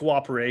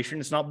cooperation.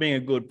 It's not being a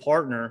good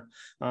partner,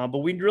 but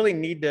we really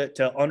need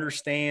to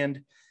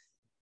understand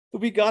that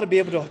we got to be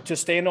able to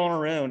stand on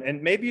our own.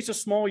 And maybe it's a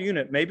small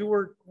unit. Maybe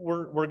we're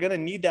going to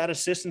need that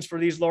assistance for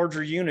these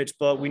larger units,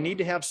 but we need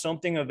to have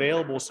something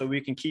available so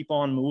we can keep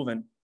on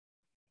moving.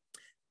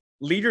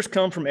 Leaders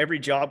come from every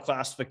job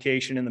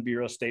classification in the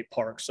Bureau of State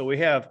Parks. So we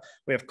have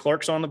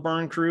clerks on the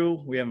burn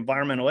crew. We have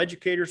environmental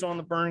educators on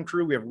the burn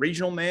crew. We have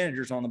regional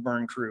managers on the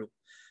burn crew.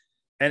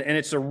 And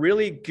it's a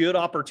really good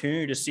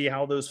opportunity to see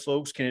how those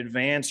folks can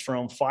advance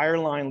from fire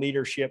line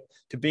leadership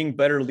to being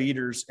better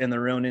leaders in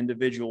their own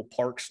individual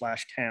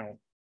park/town.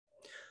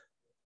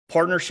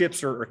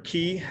 Partnerships are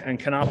key and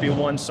cannot be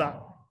one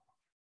side.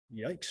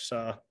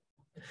 Yikes.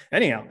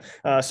 Anyhow,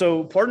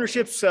 so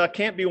partnerships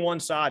can't be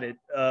one-sided.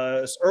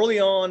 Early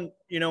on,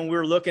 we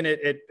were looking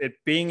at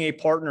being a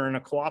partner and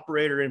a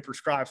cooperator in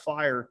prescribed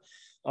fire.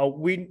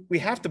 We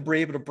have to be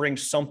able to bring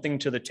something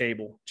to the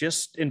table.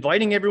 Just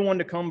inviting everyone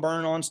to come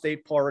burn on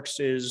state parks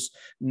is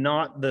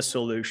not the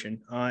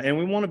solution. And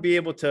we want to be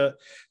able to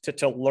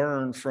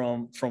learn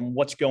from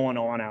what's going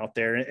on out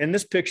there. In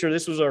this picture,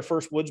 this was our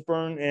first woods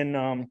burn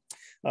in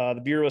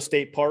the Bureau of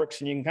State Parks,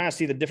 and you can kind of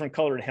see the different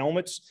colored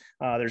helmets.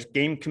 There's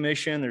Game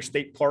Commission, there's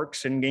State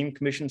Parks and Game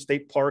Commission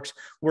State Parks.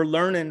 We're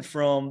learning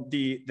from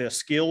the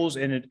skills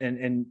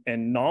and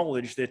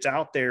knowledge that's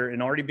out there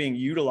and already being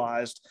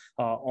utilized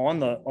on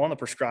the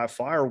prescribed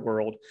fire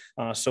world.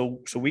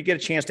 So we get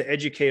a chance to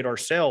educate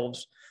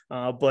ourselves.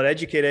 But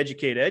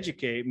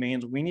educate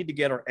means we need to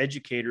get our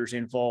educators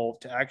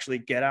involved to actually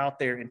get out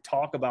there and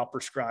talk about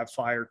prescribed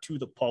fire to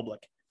the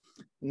public.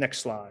 Next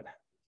slide.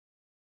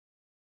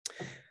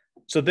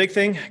 So big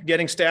thing,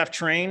 getting staff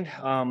trained.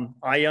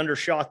 I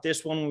undershot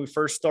this one when we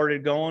first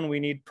started going. We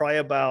need probably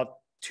about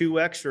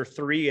 2x or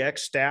 3x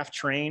staff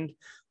trained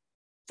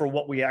for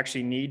what we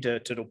actually need to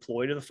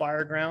deploy to the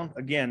fire ground.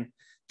 Again,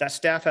 that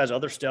staff has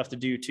other stuff to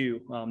do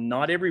too.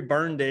 Not every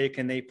burn day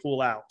can they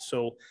pull out.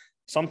 So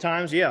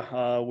sometimes,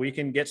 we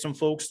can get some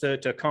folks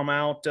to come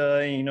out,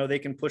 they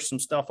can push some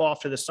stuff off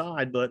to the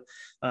side, but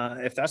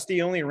if that's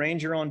the only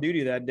ranger on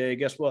duty that day,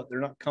 guess what? They're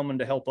not coming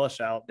to help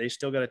us out. They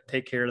still got to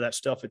take care of that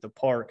stuff at the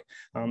park.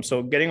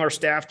 So getting our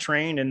staff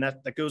trained, and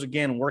that goes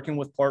again, working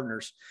with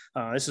partners.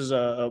 This is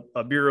a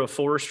Bureau of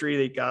Forestry.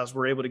 They guys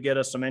were able to get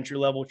us some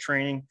entry-level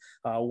training,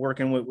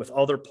 working with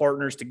other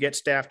partners to get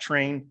staff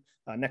trained.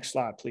 Next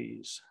slide,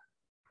 please.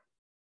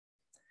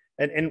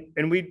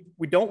 And we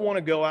don't want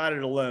to go at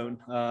it alone.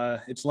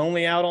 It's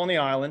lonely out on the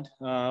island,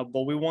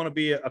 but we want to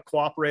be a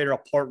cooperator, a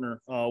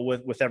partner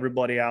with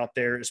everybody out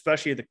there,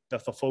 especially the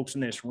folks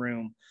in this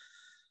room.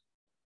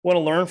 Want to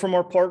learn from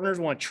our partners,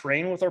 want to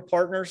train with our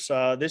partners.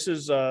 This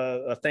is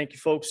a thank you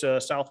folks,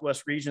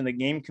 Southwest Region, the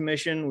Game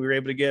Commission. We were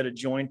able to get a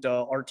joint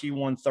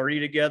RT-130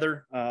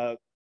 together,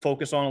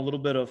 focus on a little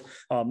bit of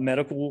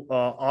medical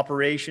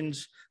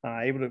operations,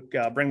 able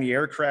to bring the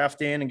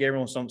aircraft in and give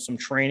everyone some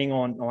training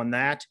on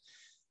that.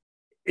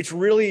 It's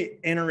really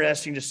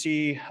interesting to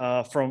see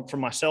from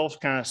myself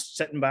kind of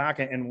sitting back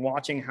and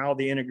watching how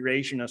the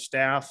integration of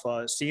staff,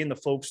 seeing the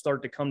folks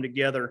start to come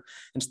together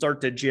and start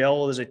to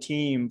gel as a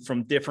team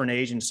from different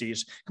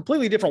agencies,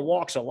 completely different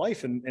walks of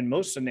life in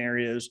most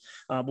scenarios.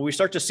 But we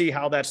start to see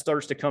how that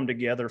starts to come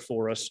together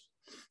for us.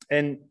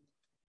 And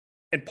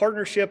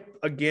partnership,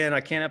 again,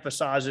 I can't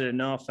emphasize it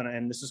enough.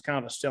 And this is kind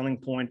of a selling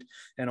point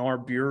in our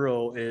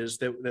Bureau is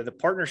that the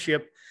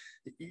partnership,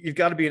 you've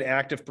got to be an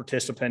active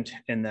participant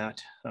in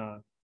that.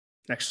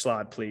 Next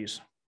slide, please.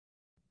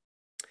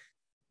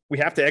 We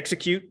have to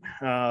execute.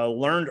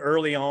 Learned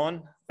early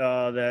on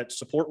that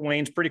support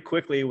wanes pretty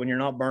quickly when you're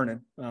not burning.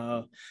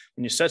 When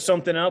you set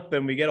something up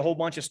and we get a whole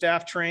bunch of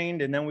staff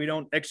trained and then we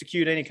don't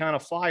execute any kind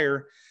of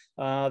fire,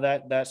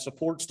 that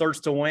support starts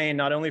to wane,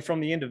 not only from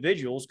the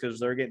individuals because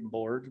they're getting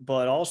bored,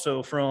 but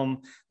also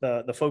from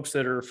the folks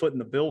that are footing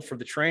the bill for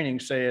the training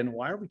saying,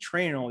 why are we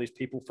training all these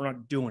people if we're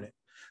not doing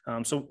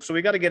it? So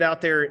we got to get out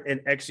there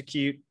and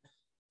execute.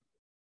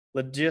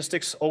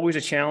 Logistics, always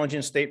a challenge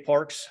in state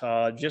parks.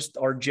 Just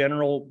our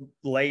general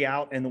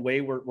layout and the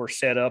way we're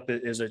set up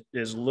is a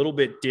little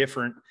bit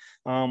different.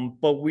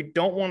 But we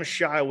don't want to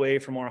shy away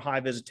from our high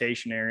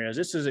visitation areas.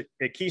 This is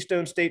a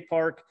Keystone State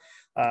Park.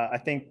 I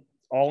think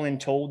all in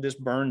told, this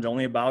burns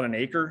only about an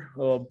acre,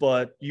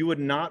 but you would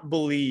not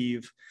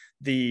believe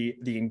the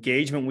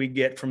engagement we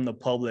get from the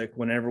public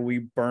whenever we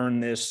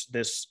burn this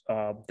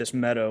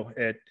meadow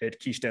at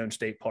Keystone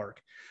State Park.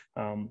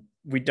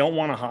 We don't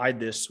want to hide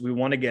this. We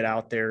want to get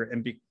out there.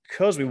 And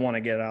because we want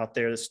to get out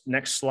there, this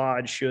next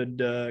slide should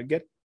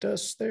get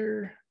us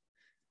there.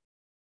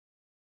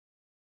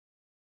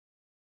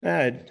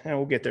 And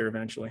we'll get there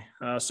eventually.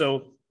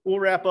 So we'll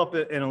wrap up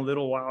in a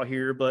little while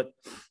here. But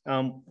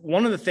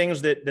one of the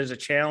things that there's a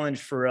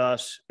challenge for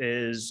us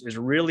is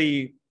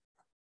really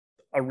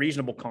a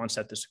reasonable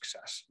concept of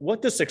success.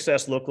 What does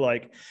success look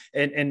like?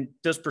 And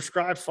does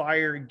prescribed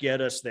fire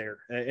get us there?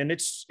 And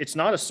it's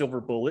not a silver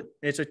bullet.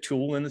 It's a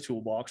tool in the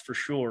toolbox for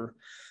sure.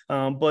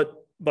 But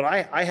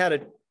I had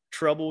a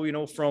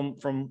trouble,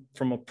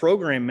 from a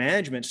program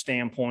management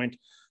standpoint,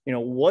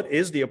 what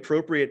is the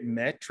appropriate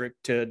metric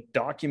to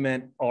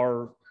document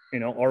our,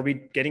 are we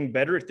getting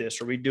better at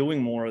this? Are we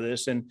doing more of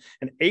this? And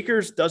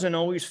acres doesn't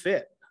always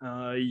fit.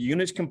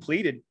 Units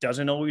completed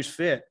doesn't always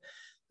fit.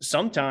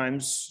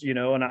 Sometimes,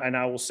 and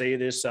I will say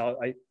this,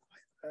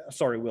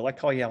 sorry, Will, I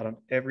call you out on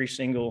every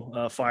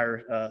single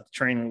fire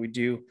training we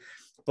do,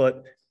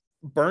 but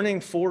burning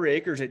 4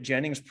 acres at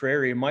Jennings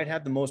Prairie might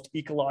have the most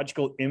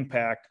ecological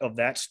impact of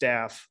that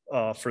staff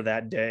for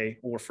that day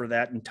or for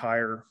that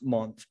entire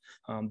month.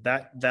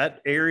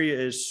 That area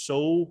is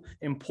so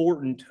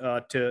important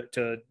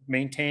to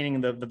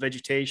maintaining the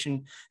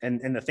vegetation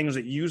and the things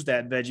that use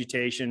that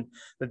vegetation,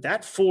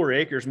 that 4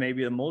 acres may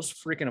be the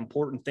most freaking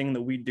important thing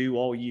that we do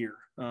all year.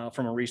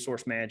 From a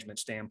resource management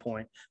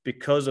standpoint,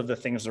 because of the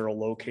things that are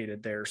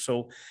located there.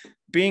 So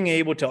being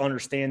able to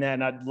understand that,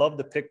 and I'd love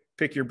to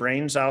pick your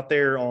brains out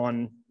there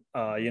on,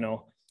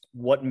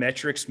 what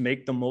metrics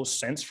make the most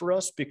sense for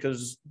us,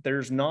 because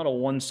there's not a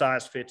one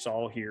size fits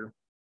all here.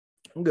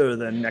 We'll go to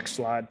the next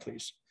slide,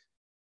 please.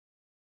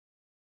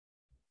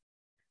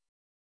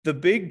 The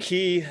big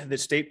key that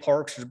state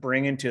parks is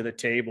bringing to the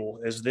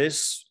table is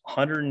this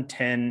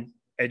 110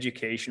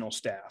 educational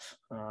staff.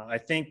 I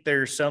think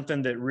there's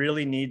something that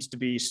really needs to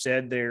be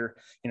said there,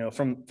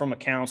 from a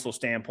council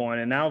standpoint.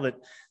 And now that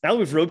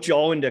we've roped you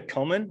all into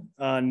coming,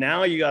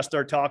 now you got to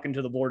start talking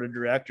to the board of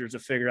directors to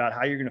figure out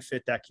how you're going to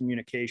fit that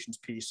communications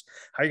piece,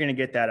 how you're going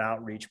to get that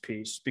outreach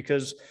piece,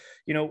 because,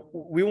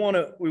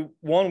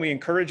 we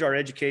encourage our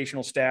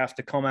educational staff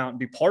to come out and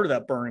be part of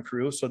that burn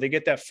crew. So they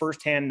get that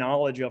firsthand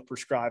knowledge of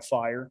prescribed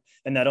fire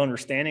and that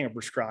understanding of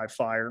prescribed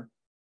fire.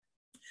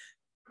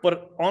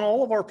 But on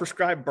all of our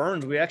prescribed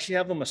burns, we actually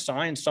have them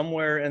assigned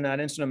somewhere in that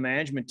incident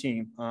management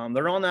team.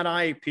 They're on that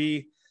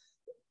IAP.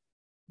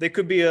 They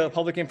could be a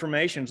public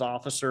information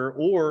officer,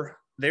 or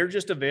they're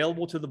just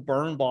available to the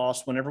burn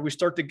boss whenever we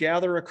start to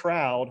gather a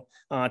crowd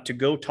to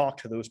go talk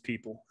to those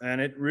people. And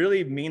it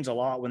really means a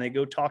lot when they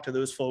go talk to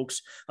those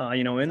folks,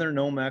 in their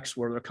NOMEX,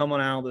 where they're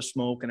coming out of the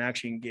smoke and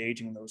actually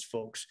engaging those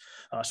folks.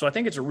 So I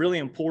think it's a really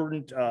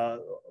important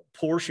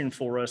portion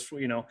for us,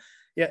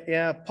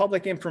 Yeah,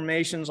 public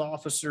information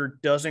officer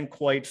doesn't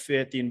quite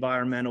fit the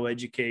environmental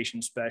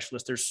education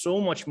specialist. There's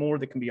so much more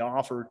that can be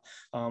offered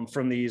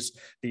from these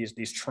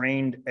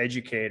trained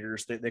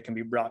educators that can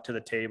be brought to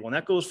the table, and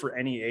that goes for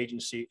any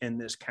agency in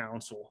this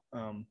council.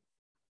 And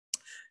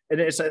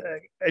it's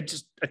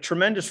just a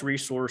tremendous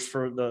resource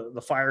for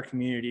the fire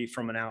community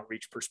from an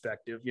outreach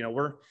perspective.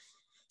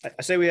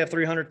 I say we have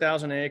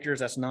 300,000 acres.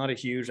 That's not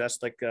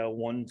that's like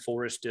one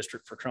forest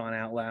district, for crying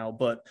out loud.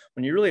 But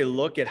when you really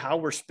look at how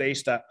we're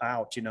spaced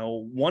out,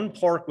 one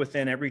park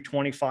within every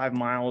 25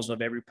 miles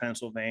of every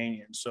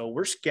Pennsylvanian. So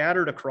we're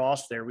scattered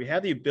across there. We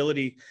have the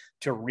ability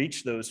to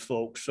reach those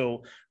folks.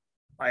 So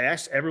I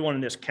asked everyone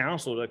in this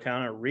council to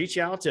kind of reach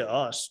out to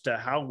us to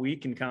how we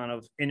can kind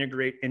of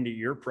integrate into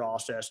your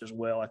process as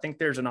well. I think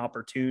there's an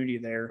opportunity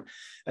there.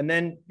 And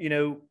then,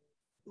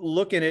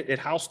 looking at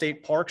how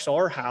state parks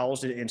are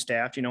housed and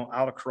staffed,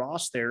 out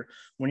across there,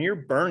 when you're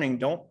burning,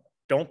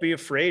 don't be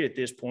afraid at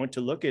this point to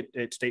look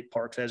at state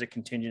parks as a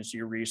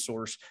contingency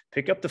resource.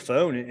 Pick up the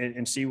phone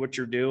and see what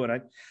you're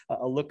doing.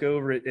 I'll look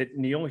over at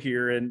Neil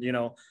here, and,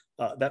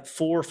 that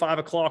 4 or 5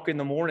 o'clock in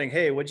the morning,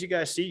 hey, what'd you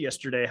guys see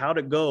yesterday? How'd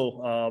it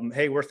go?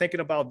 Hey, we're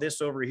thinking about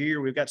this over here.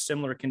 We've got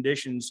similar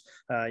conditions.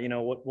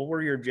 What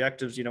were your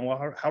objectives?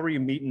 How are you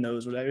meeting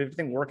those? Was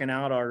everything working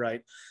out all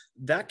right?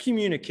 That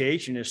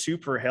communication is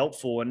super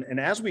helpful. And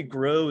as we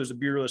grow as the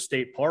Bureau of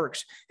State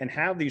Parks and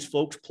have these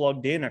folks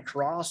plugged in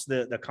across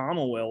the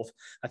Commonwealth,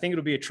 I think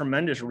it'll be a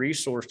tremendous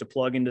resource to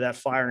plug into that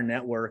fire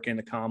network in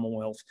the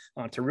Commonwealth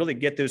to really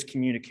get those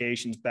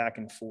communications back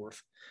and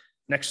forth.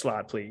 Next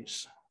slide,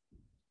 please.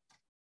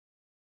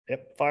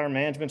 Yep, fire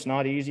management's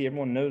not easy.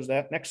 Everyone knows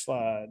that. Next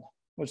slide.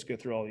 Let's go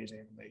through all these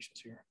animations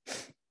here.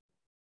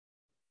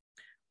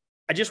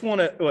 I just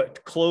want to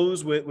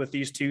close with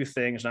these two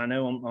things. I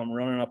know I'm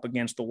running up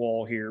against the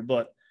wall here,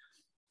 but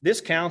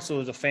this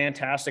council is a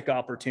fantastic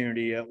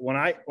opportunity. When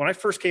I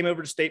first came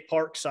over to state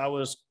parks, I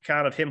was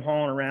kind of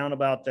him-hawing around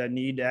about the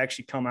need to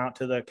actually come out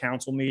to the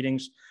council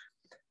meetings.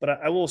 But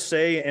I will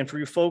say, and for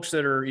you folks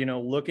that are,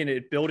 looking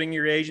at building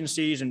your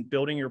agencies and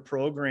building your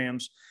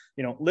programs,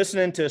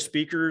 listening to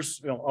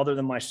speakers, other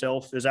than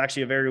myself, is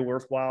actually a very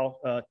worthwhile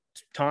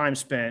time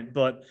spent.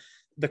 But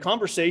the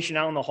conversation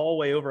out in the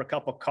hallway over a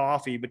cup of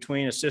coffee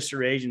between a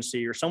sister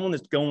agency or someone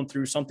that's going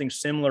through something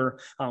similar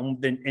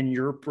in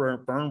your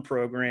burn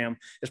program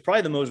is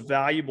probably the most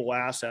valuable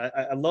asset.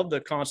 I love the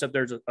concept.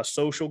 There's a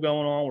social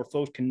going on where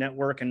folks can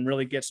network and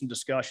really get some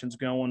discussions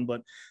going,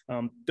 but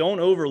don't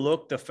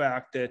overlook the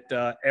fact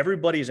that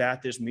everybody's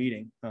at this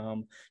meeting.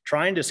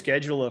 Trying to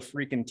schedule a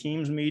freaking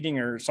Teams meeting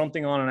or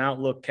something on an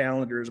Outlook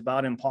calendar is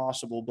about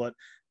impossible, but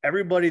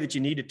everybody that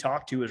you need to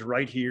talk to is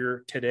right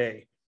here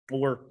today,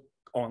 or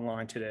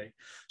online today.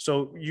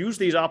 So use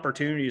these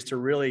opportunities to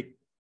really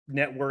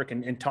network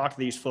and talk to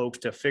these folks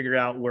to figure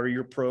out where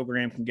your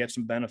program can get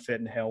some benefit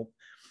and help.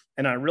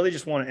 And I really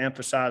just want to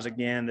emphasize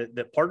again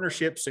that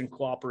partnerships and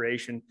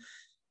cooperation,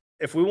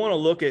 if we want to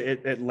look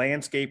at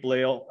landscape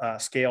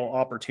scale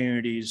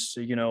opportunities,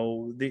 you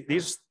know,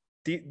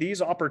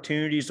 these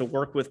opportunities to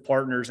work with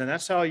partners, and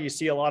that's how you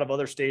see a lot of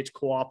other states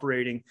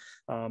cooperating,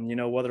 you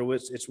know, whether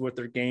it's with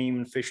their game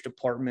and fish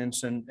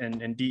departments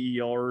and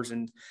DERs,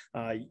 and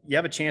you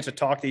have a chance to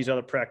talk to these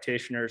other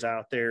practitioners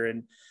out there.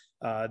 And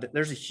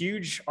there's a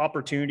huge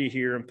opportunity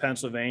here in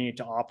Pennsylvania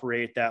to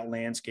operate that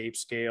landscape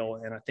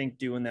scale. And I think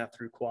doing that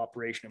through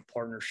cooperation and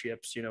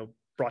partnerships, you know,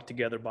 brought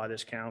together by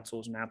this council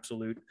is an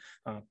absolute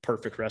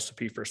perfect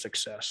recipe for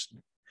success.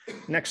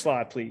 Next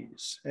slide,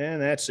 please.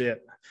 And that's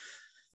it.